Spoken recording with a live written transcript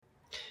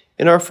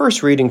In our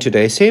first reading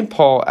today, St.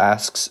 Paul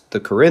asks the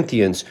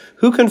Corinthians,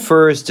 "Who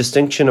confers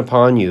distinction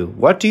upon you?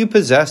 What do you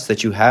possess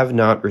that you have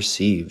not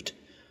received?"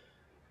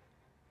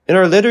 In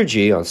our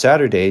liturgy on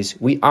Saturdays,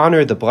 we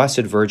honor the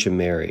Blessed Virgin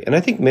Mary, and I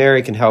think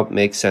Mary can help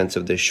make sense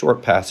of this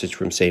short passage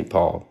from St.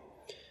 Paul.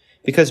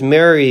 Because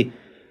Mary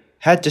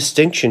had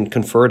distinction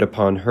conferred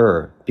upon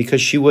her, because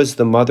she was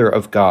the mother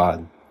of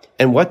God.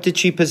 And what did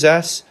she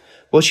possess?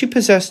 Well, she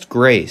possessed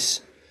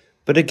grace.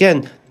 But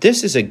again,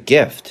 this is a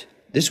gift.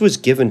 This was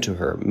given to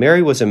her.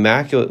 Mary was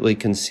immaculately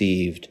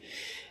conceived.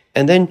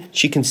 And then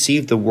she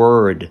conceived the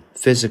Word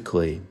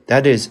physically.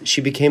 That is, she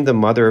became the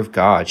mother of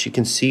God. She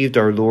conceived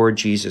our Lord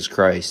Jesus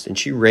Christ, and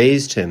she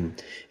raised him,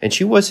 and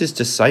she was his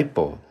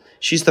disciple.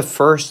 She's the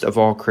first of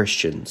all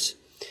Christians.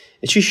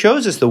 And she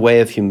shows us the way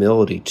of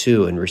humility,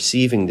 too, in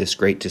receiving this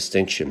great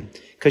distinction,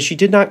 because she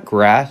did not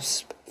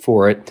grasp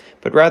for it,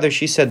 but rather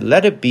she said,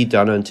 "Let it be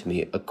done unto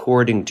me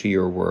according to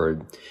your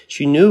word."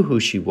 She knew who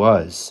she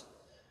was.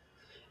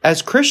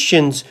 As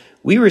Christians,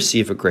 we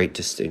receive a great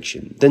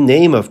distinction, the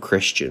name of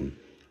Christian.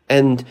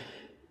 And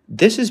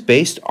this is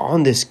based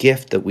on this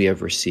gift that we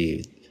have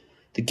received,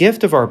 the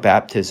gift of our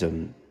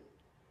baptism,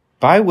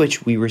 by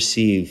which we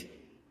receive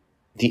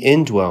the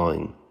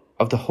indwelling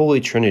of the Holy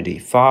Trinity,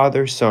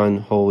 Father, Son,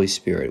 Holy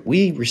Spirit.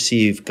 We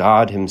receive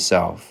God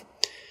himself.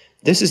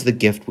 This is the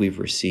gift we've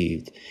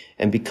received.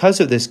 And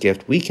because of this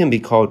gift, we can be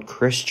called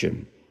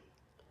Christian.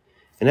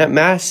 And at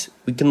Mass,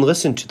 we can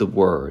listen to the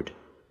Word,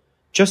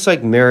 just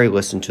like Mary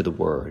listened to the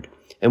Word.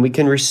 And we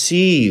can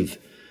receive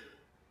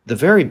the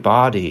very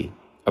body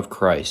of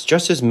Christ,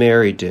 just as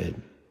Mary did.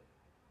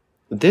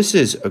 This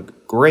is a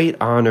great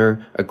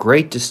honor, a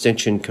great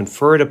distinction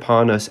conferred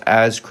upon us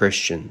as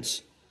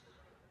Christians.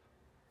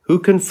 Who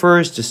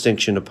confers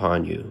distinction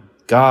upon you?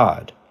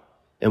 God.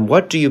 And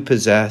what do you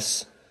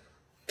possess?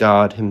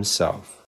 God himself.